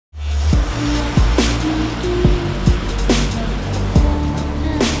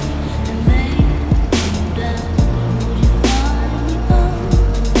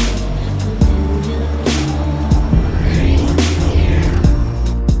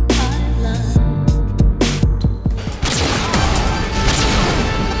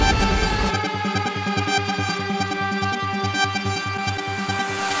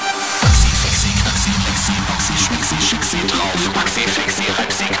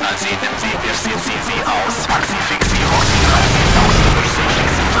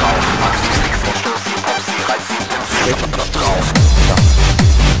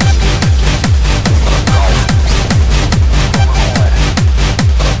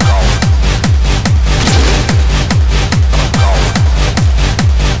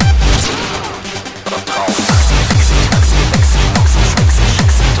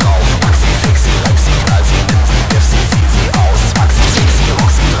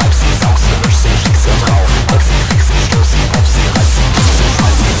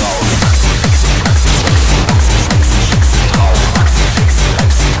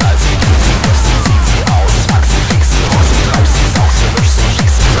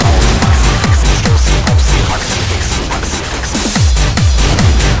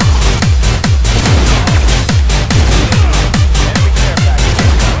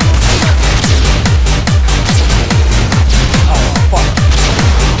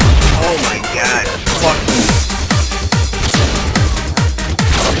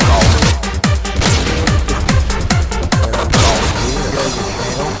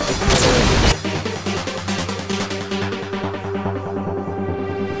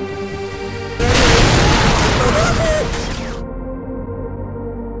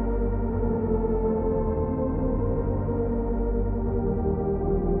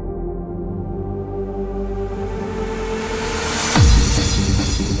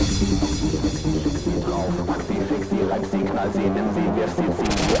sie, nimm sie, wirf sie,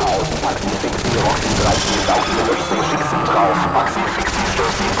 zieh sie aus. Paxi, Fixi, rock sie, treib sie, saug sie, lösch sie, schick sie drauf. Paxi, Fixi,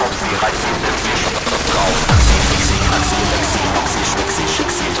 stoß sie, pop sie, reib sie, nimm sie, drauf. Paxi, Fixi, knack sie, leck sie, knock sie, schwick sie,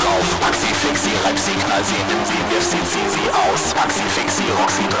 schick sie drauf. Paxi, Fixi, reib sie, knall sie, nimm sie, wirf sie, zieh sie aus. Paxi, Fixi,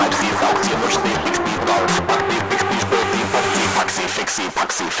 rock sie, treib sie, saug sie, lösch sie, schick sie drauf. Paxi, Fixi, stoß sie, pop sie, Paxi, Fixi,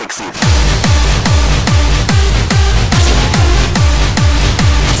 Paxi, Fixi.